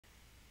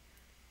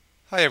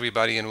Hi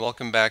everybody and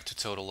welcome back to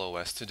Total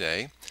OS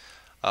Today.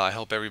 I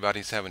hope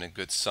everybody's having a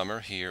good summer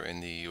here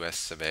in the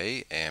US of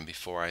A, and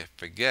before I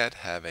forget,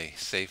 have a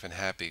safe and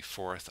happy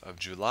 4th of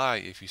July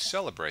if you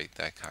celebrate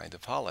that kind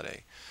of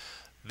holiday.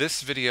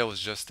 This video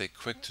is just a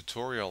quick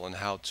tutorial on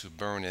how to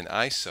burn an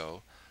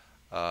ISO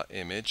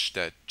image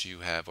that you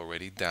have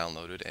already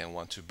downloaded and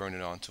want to burn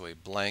it onto a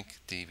blank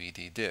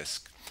DVD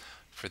disc.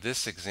 For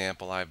this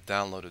example, I've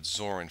downloaded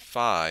Zorin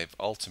 5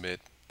 Ultimate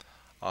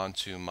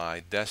onto my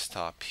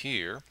desktop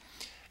here,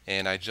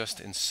 and I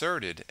just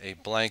inserted a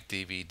blank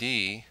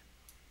DVD-R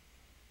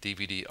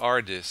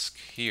disc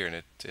here,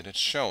 and it's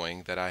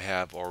showing that I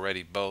have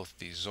already both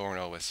the Zorin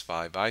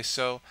OS5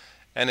 ISO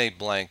and a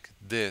blank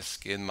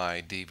disk in my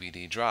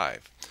DVD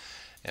drive.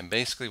 And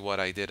basically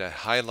what I did, I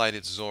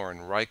highlighted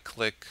Zorin, right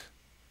click,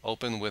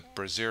 open with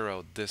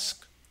Brasero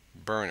Disk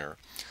Burner.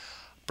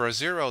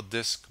 Brasero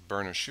Disk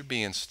Burner should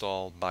be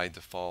installed by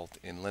default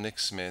in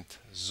Linux Mint,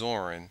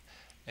 Zorin,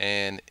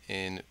 and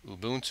in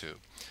Ubuntu.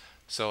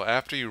 So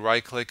after you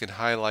right click and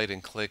highlight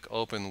and click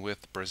open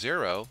with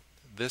Brasero,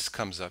 this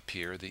comes up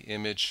here, the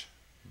image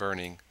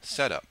burning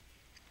setup.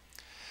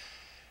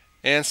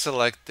 And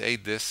select a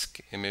disk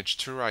image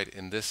to write.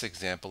 In this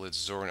example,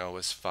 it's Zorin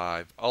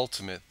OS5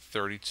 Ultimate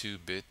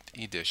 32-bit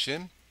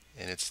edition,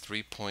 and it's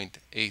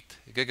 3.8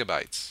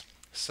 gigabytes.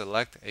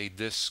 Select a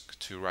disk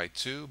to write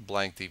to,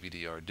 blank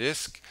DVD-R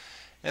disk,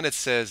 and it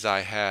says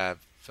I have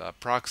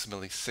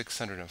approximately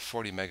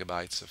 640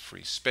 megabytes of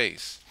free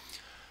space.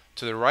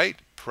 To the right,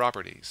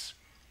 properties.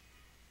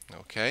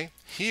 Okay,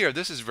 here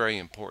this is very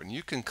important.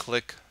 You can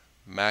click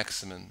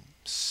maximum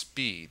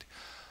speed.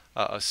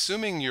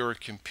 Assuming your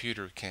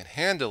computer can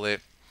handle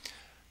it,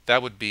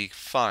 that would be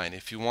fine.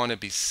 If you want to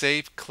be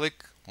safe,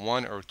 click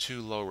one or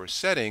two lower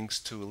settings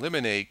to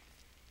eliminate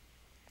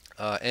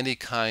any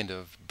kind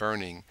of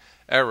burning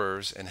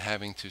errors and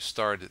having to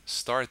start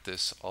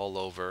this all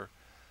over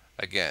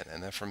again.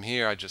 And then from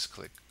here I just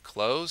click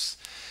close.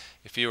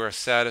 If you are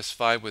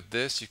satisfied with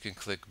this, you can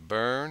click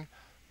burn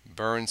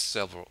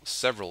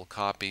several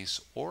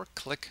copies, or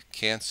click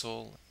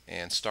cancel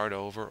and start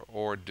over,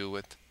 or do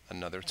it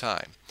another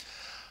time.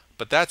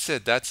 But that's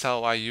it. That's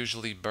how I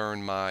usually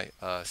burn my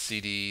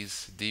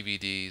CDs,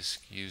 DVDs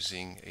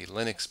using a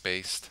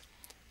Linux-based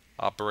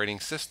operating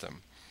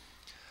system.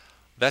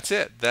 That's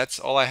it. That's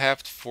all I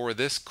have for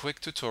this quick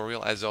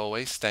tutorial. As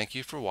always, thank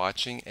you for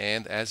watching,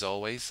 and as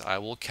always, I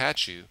will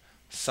catch you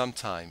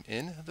sometime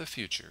in the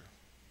future.